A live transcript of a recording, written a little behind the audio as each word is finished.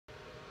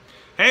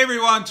Hey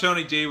everyone,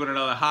 Tony D with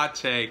another hot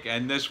take,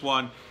 and this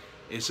one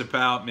is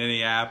about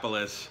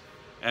Minneapolis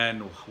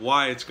and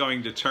why it's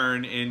going to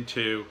turn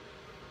into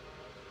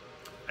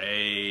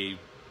a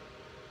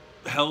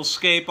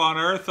hellscape on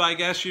earth, I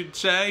guess you'd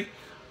say.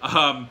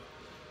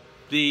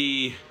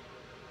 The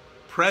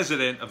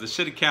president of the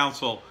city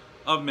council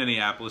of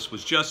Minneapolis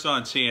was just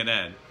on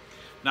CNN,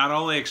 not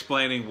only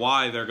explaining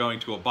why they're going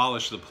to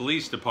abolish the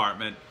police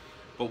department,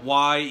 but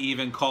why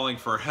even calling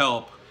for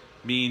help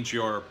means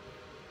you're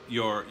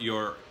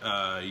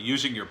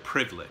using your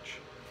privilege.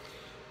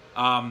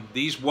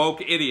 These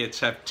woke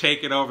idiots have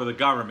taken over the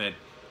government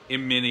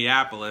in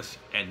Minneapolis,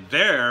 and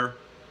they're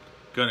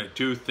gonna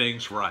do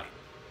things right.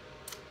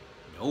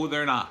 No,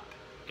 they're not,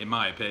 in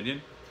my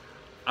opinion.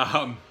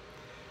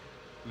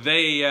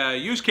 They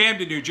use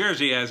Camden, New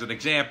Jersey as an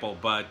example,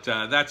 but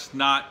that's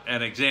not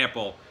an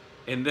example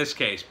in this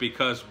case,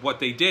 because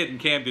what they did in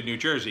Camden, New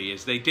Jersey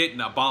is they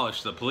didn't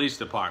abolish the police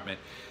department.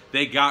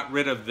 They got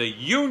rid of the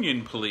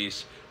union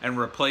police and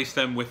replaced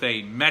them with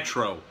a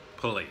metro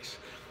police.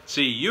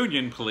 See,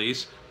 union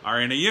police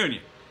are in a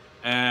union,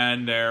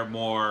 and they're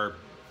more,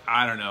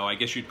 I don't know, I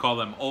guess you'd call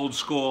them old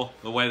school,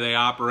 the way they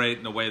operate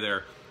and the way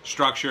they're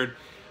structured.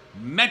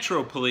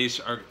 Metro police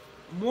are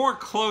more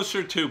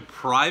closer to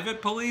private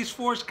police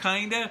force,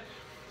 kinda.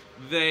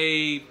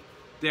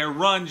 They're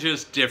run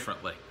just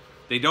differently.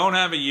 They don't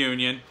have a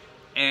union,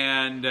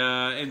 and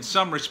in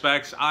some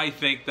respects, I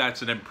think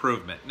that's an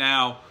improvement.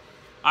 Now,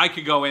 I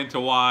could go into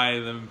why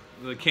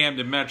the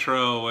Camden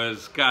Metro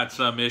has got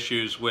some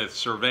issues with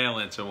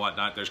surveillance and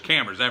whatnot. There's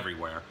cameras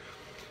everywhere.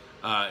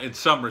 In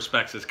some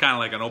respects, it's kind of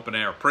like an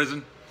open-air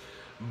prison.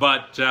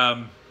 But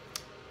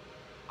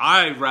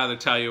I'd rather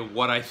tell you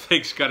what I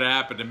think is going to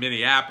happen to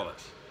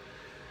Minneapolis.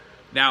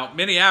 Now,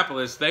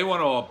 Minneapolis, they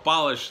want to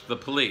abolish the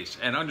police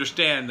and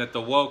understand that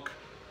the woke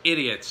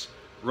idiots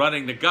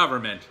running the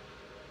government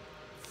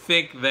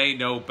think they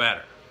know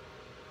better.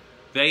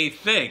 They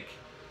think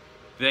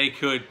they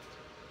could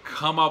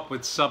come up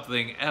with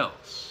something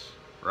else,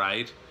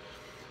 right?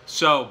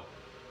 So,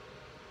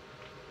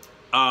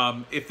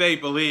 if they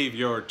believe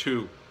you're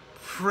too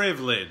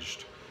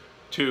privileged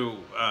to,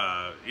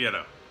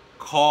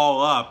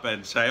 call up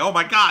and say, oh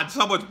my God,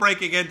 someone's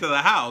breaking into the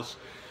house,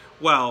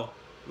 well,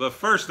 the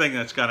first thing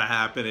that's going to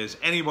happen is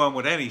anyone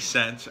with any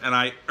sense, and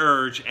I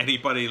urge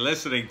anybody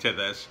listening to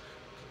this,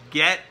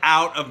 get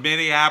out of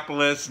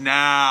Minneapolis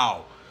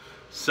now.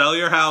 Sell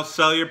your house,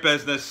 sell your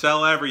business,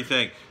 sell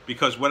everything.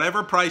 Because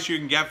whatever price you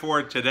can get for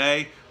it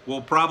today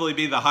will probably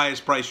be the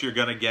highest price you're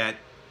going to get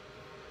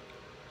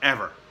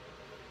ever.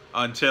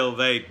 Until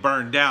they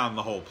burn down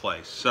the whole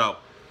place. So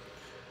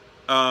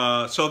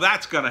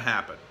that's going to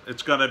happen.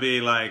 It's going to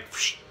be like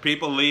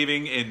people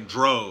leaving in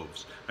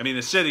droves. I mean,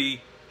 the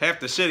city,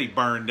 half the city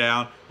burned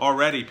down.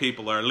 Already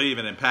people are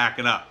leaving and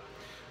packing up.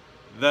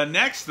 The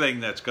next thing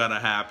that's going to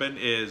happen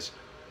is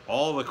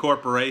all the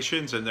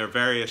corporations and their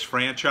various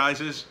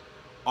franchises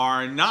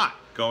are not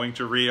going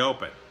to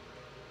reopen.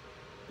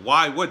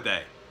 Why would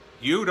they?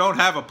 You don't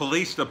have a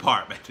police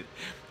department.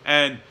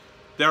 And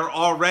they're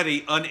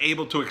already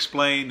unable to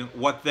explain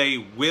what they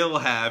will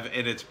have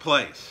in its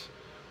place.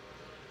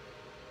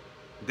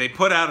 They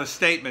put out a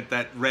statement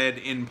that read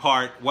in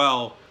part,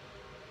 well,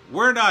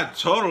 we're not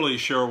totally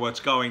sure what's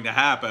going to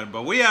happen,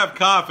 but we have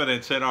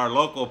confidence in our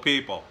local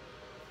people.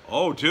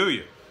 Oh, do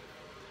you?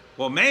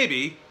 Well,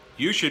 maybe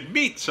you should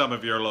meet some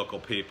of your local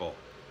people,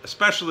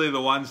 especially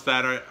the ones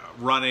that are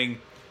running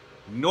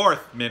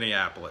North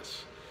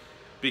Minneapolis.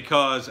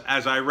 Because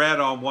as I read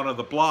on one of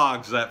the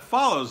blogs that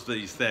follows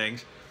these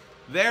things,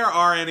 there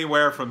are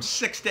anywhere from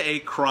 6 to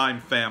 8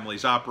 crime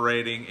families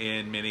operating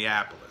in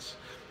Minneapolis.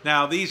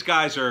 Now, these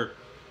guys are,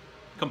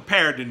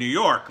 compared to New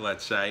York,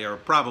 let's say, are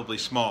probably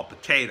small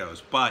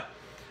potatoes, but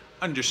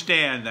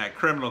understand that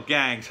criminal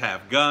gangs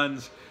have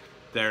guns,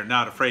 they're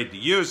not afraid to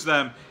use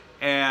them,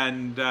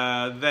 and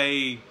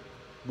they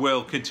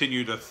will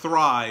continue to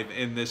thrive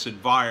in this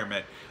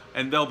environment.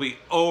 And they'll be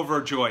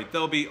overjoyed.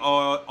 They'll be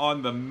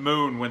on the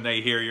moon when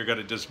they hear you're going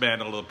to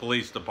dismantle the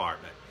police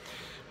department.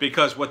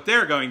 Because what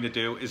they're going to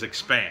do is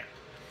expand.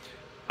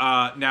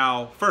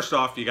 Now, first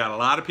off, you got a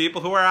lot of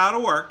people who are out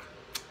of work.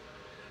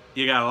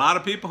 You got a lot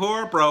of people who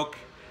are broke.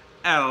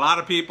 And a lot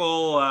of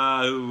people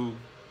who,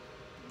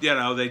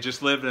 they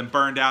just live in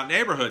burned out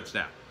neighborhoods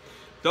now.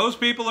 Those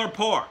people are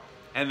poor.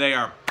 And they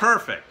are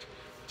perfect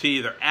to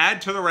either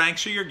add to the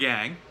ranks of your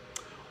gang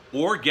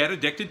or get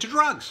addicted to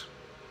drugs.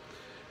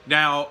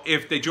 Now,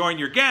 if they join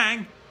your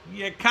gang,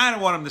 you kind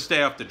of want them to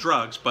stay off the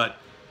drugs, but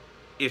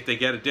if they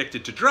get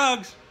addicted to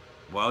drugs,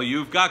 well,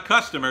 you've got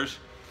customers.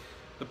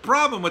 The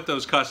problem with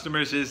those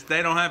customers is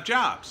they don't have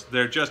jobs.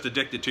 They're just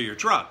addicted to your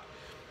drug.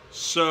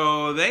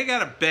 So they got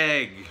to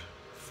beg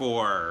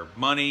for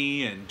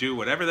money and do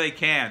whatever they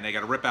can. They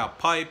got to rip out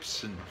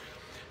pipes and,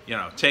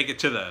 take it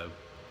to the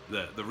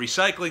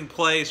recycling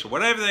place or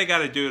whatever they got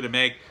to do to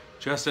make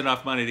just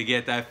enough money to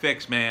get that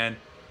fix, man.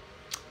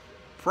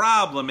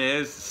 Problem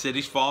is, the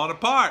city's falling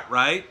apart,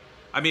 right?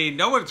 I mean,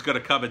 no one's going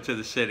to come into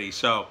the city.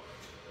 So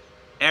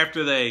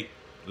after they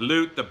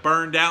loot the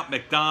burned out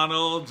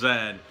McDonald's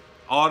and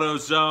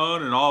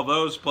AutoZone and all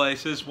those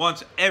places,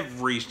 once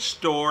every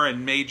store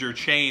and major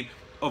chain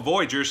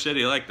avoids your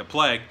city like the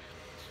plague,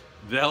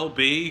 there'll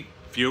be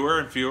fewer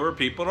and fewer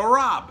people to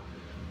rob.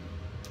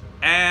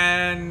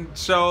 And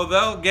so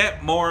they'll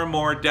get more and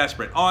more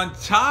desperate. On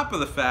top of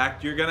the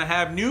fact, you're going to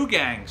have new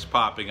gangs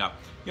popping up.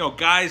 You know,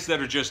 guys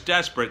that are just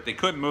desperate. They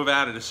couldn't move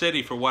out of the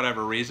city for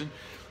whatever reason.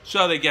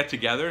 So they get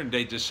together and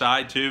they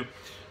decide to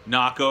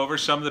knock over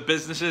some of the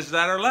businesses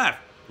that are left.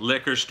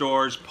 Liquor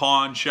stores,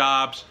 pawn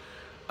shops,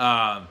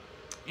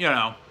 you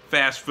know,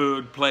 fast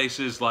food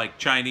places like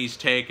Chinese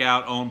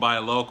takeout owned by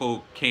a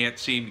local can't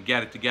seem to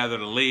get it together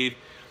to leave.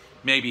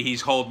 Maybe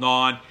he's holding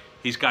on.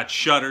 He's got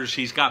shutters.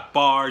 He's got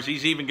bars.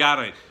 He's even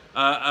got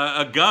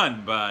a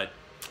gun. But,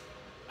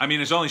 I mean,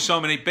 there's only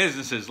so many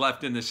businesses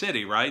left in the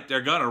city, right?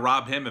 They're going to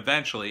rob him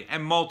eventually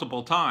and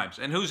multiple times.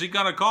 And who's he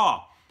going to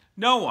call?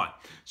 No one.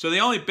 So the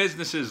only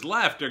businesses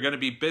left are going to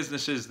be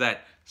businesses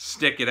that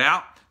stick it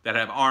out, that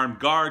have armed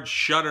guards,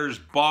 shutters,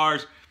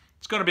 bars.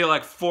 It's going to be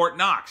like Fort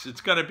Knox.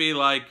 It's going to be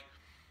like,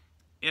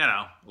 you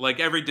know,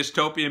 like every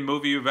dystopian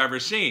movie you've ever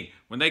seen.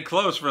 When they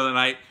close for the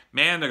night,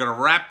 man, they're going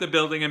to wrap the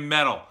building in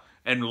metal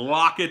and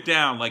lock it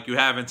down like you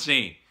haven't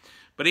seen.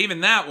 But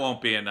even that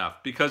won't be enough,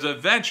 because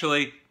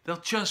eventually they'll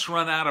just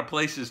run out of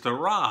places to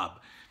rob.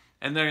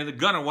 And they're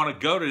going to want to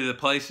go to the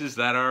places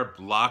that are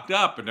locked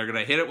up, and they're going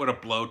to hit it with a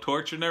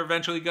blowtorch, and they're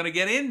eventually going to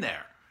get in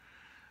there.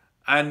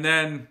 And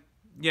then,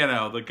 you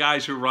know, the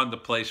guys who run the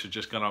place are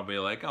just going to be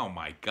like, oh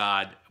my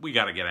God, we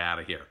got to get out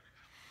of here.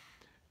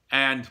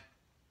 And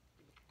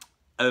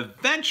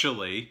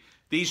eventually,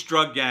 these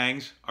drug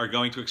gangs are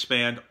going to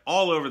expand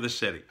all over the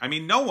city. I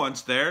mean, no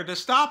one's there to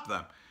stop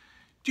them.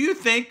 Do you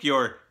think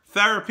your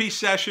therapy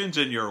sessions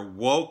and your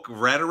woke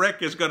rhetoric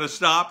is going to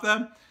stop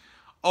them?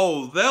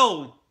 Oh,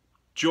 they'll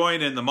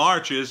join in the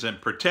marches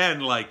and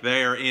pretend like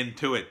they're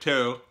into it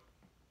too.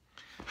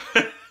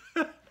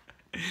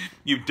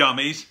 You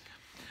dummies.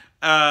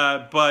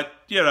 But,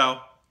 you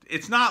know,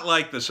 it's not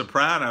like The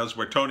Sopranos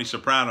where Tony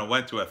Soprano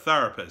went to a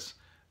therapist.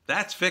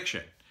 That's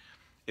fiction.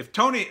 If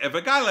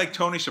a guy like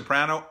Tony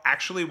Soprano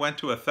actually went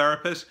to a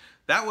therapist,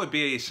 that would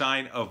be a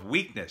sign of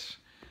weakness.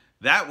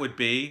 That would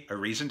be a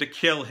reason to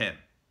kill him.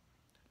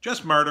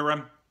 Just murder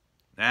him.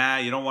 Nah,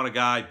 you don't want a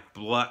guy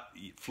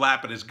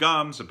flapping his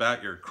gums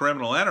about your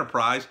criminal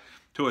enterprise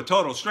to a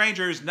total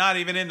stranger who's not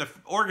even in the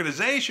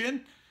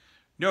organization.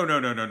 No, no,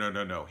 no, no, no,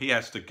 no, no. He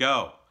has to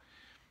go.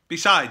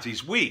 Besides,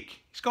 he's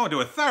weak. He's going to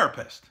a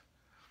therapist.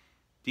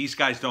 These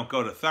guys don't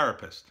go to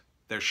therapists.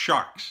 They're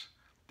sharks.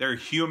 They're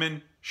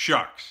human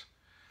sharks.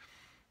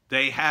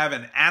 They have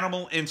an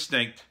animal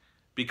instinct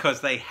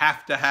because they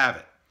have to have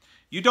it.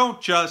 You don't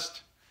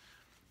just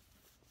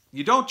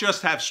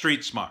have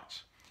street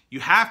smarts. You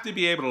have to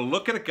be able to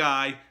look at a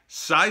guy,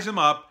 size him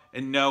up,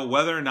 and know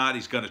whether or not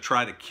he's going to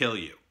try to kill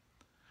you.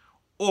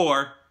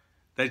 Or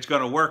that he's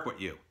going to work with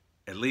you,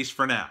 at least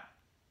for now.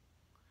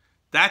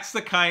 That's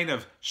the kind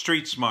of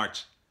street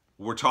smarts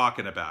we're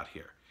talking about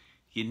here.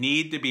 You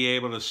need to be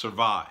able to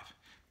survive.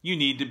 You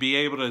need to be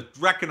able to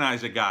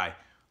recognize a guy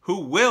who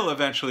will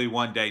eventually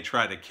one day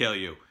try to kill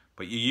you,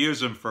 but you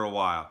use him for a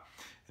while.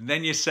 And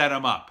then you set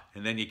him up,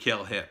 and then you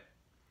kill him.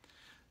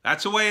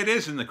 That's the way it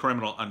is in the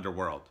criminal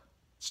underworld.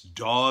 It's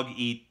dog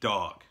eat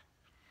dog.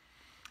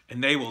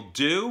 And they will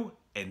do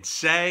and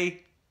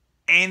say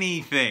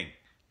anything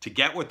to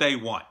get what they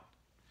want.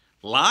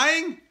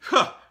 Lying?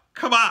 Huh,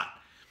 come on.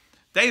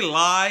 They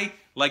lie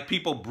like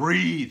people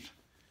breathe.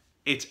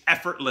 It's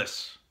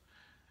effortless.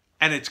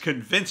 And it's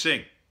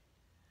convincing.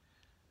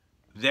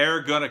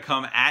 They're going to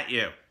come at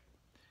you.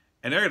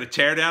 And they're going to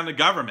tear down the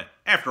government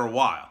after a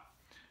while.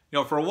 You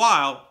know, for a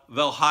while,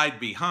 they'll hide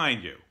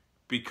behind you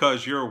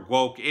because you're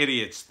woke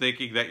idiots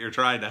thinking that you're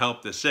trying to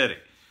help the city.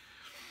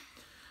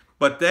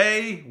 But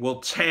they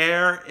will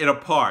tear it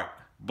apart,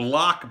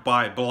 block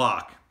by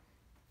block.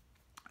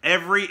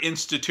 Every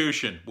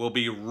institution will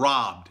be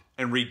robbed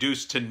and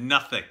reduced to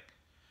nothing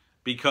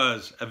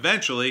because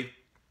eventually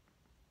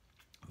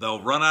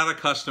they'll run out of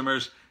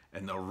customers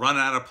and they'll run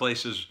out of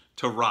places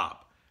to rob.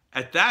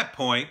 At that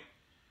point,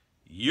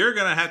 you're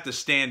going to have to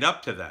stand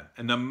up to them.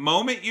 And the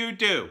moment you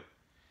do,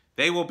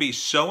 they will be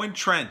so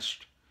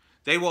entrenched.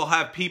 They will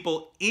have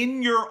people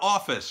in your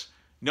office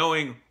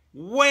knowing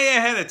way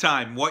ahead of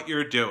time what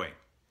you're doing.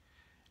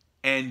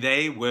 And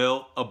they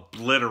will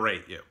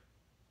obliterate you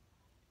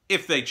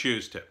if they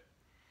choose to.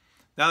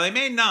 Now, they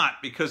may not,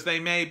 because they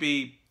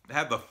may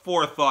have the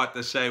forethought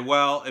to say,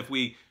 well, if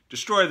we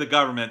destroy the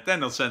government, then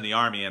they'll send the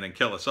army in and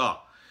kill us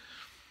all.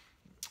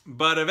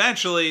 But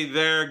eventually,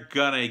 they're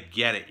going to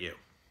get at you.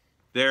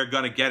 They're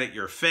going to get at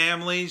your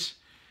families,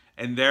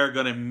 and they're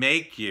going to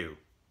make you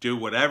do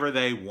whatever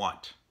they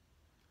want.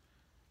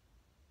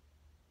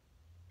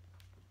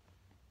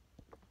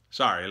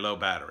 Sorry, low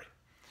battery.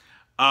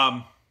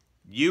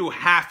 You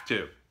have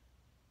to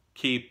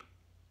keep,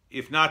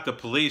 if not the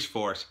police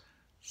force,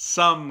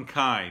 some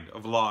kind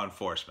of law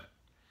enforcement.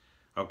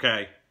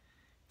 Okay?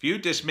 If you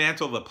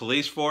dismantle the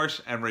police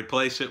force and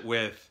replace it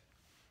with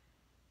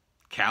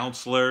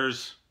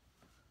counselors,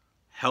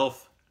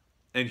 health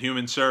and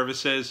human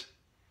services,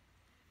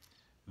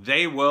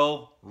 they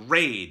will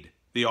raid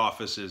the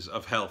offices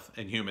of Health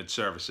and Human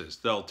Services.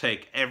 They'll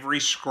take every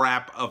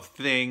scrap of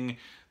thing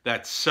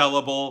that's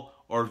sellable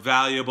or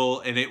valuable,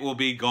 and it will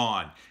be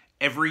gone.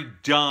 Every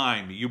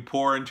dime you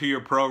pour into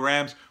your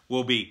programs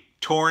will be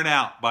torn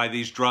out by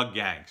these drug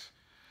gangs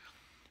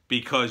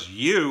because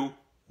you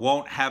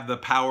won't have the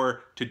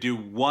power to do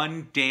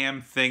one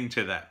damn thing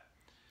to them.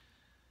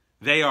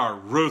 They are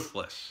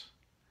ruthless,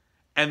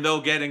 and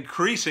they'll get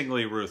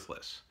increasingly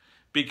ruthless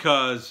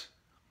because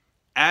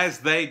as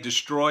they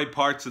destroy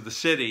parts of the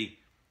city,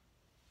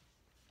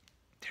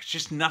 there's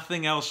just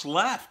nothing else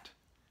left.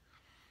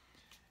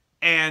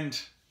 And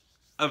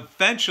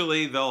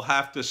eventually they'll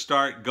have to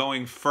start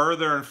going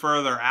further and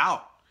further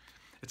out.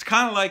 It's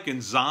kind of like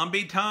in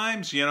zombie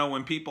times, you know,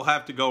 when people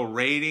have to go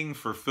raiding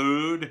for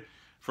food,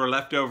 for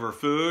leftover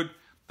food,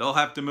 they'll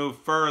have to move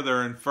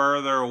further and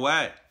further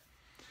away.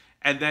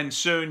 And then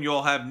soon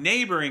you'll have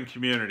neighboring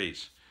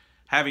communities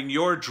having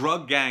your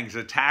drug gangs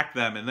attack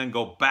them and then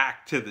go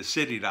back to the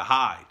city to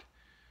hide.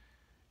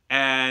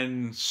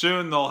 And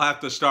soon they'll have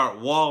to start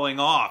walling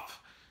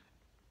off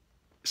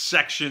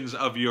sections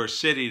of your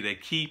city to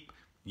keep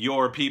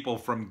your people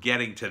from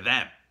getting to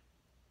them.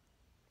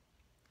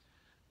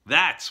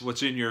 That's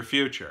what's in your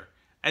future.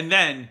 And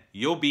then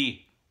you'll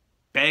be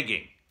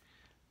begging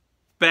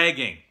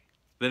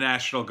the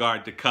National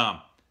Guard to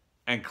come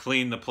and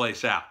clean the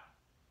place out.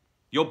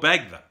 You'll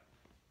beg them.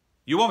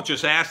 You won't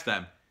just ask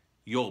them,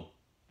 you'll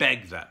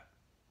beg them.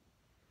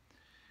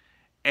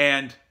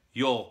 And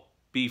you'll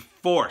be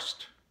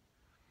forced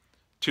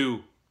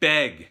to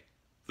beg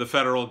the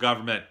federal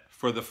government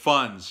for the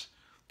funds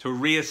to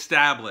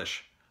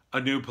reestablish a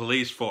new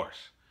police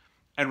force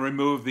and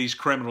remove these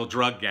criminal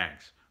drug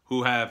gangs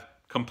who have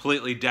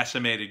completely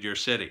decimated your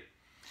city.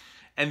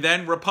 And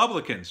then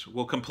Republicans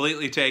will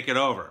completely take it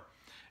over.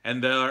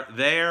 And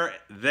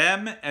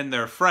them and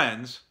their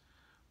friends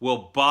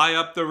will buy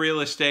up the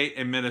real estate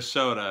in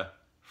Minnesota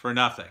for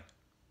nothing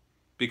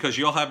because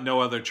you'll have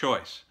no other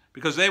choice,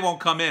 because they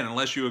won't come in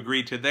unless you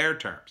agree to their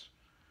terms.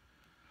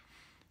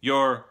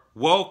 Your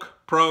woke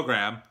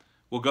program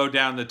will go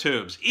down the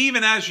tubes.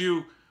 Even as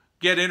you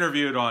get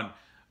interviewed on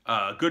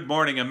Good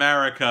Morning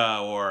America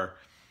or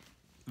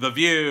The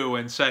View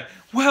and say,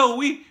 well,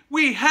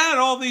 we had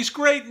all these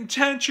great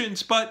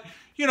intentions, but,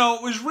 you know,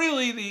 it was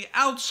really the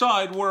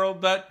outside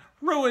world that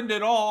ruined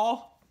it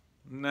all.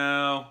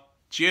 No,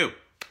 it's you.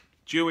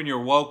 It's you and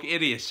your woke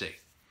idiocy.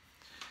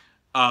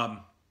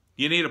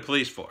 You need a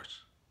police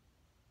force.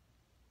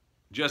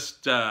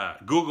 Just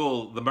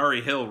Google the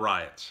Murray Hill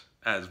riots,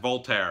 as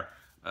Voltaire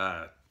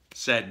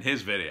said in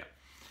his video.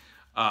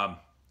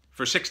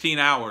 For 16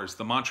 hours,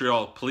 the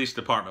Montreal Police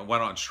Department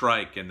went on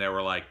strike, and there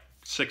were like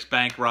 6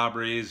 bank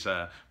robberies,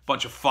 a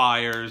bunch of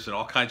fires, and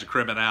all kinds of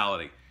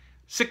criminality.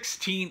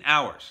 16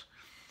 hours.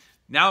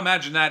 Now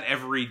imagine that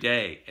every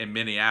day in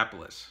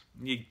Minneapolis.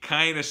 You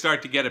kind of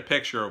start to get a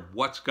picture of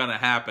what's going to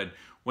happen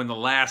when the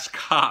last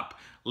cop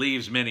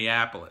leaves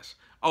Minneapolis.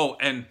 Oh,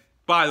 and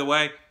by the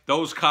way,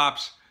 those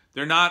cops,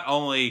 they're not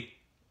only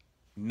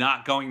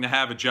not going to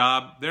have a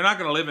job, they're not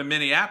going to live in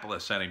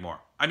Minneapolis anymore.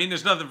 I mean,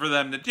 there's nothing for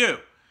them to do.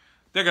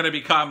 They're going to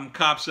become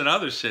cops in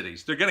other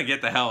cities. They're going to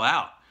get the hell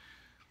out.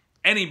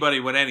 Anybody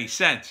with any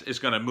sense is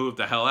going to move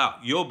the hell out.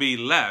 You'll be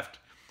left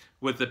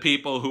with the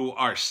people who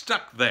are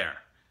stuck there.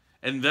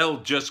 And they'll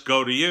just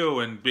go to you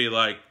and be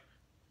like,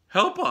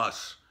 help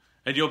us.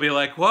 And you'll be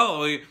like,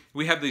 well,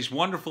 we have these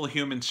wonderful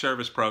human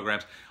service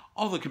programs.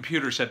 All the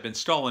computers have been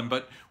stolen,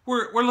 but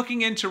we're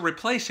looking into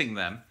replacing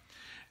them.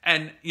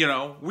 And, you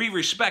know, we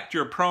respect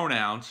your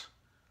pronouns.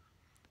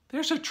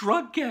 There's a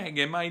drug gang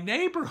in my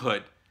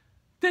neighborhood.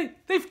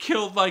 They've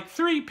killed like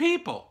 3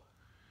 people.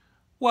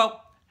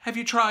 Well, have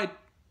you tried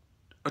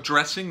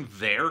addressing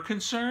their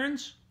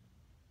concerns?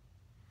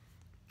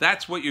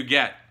 That's what you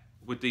get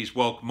with these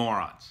woke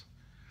morons.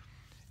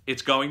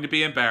 It's going to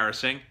be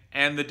embarrassing,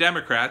 and the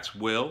Democrats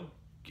will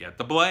get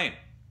the blame.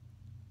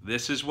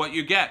 This is what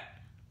you get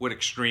with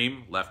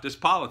extreme leftist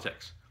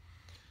politics.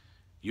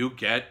 You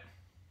get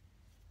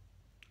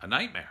a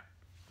nightmare.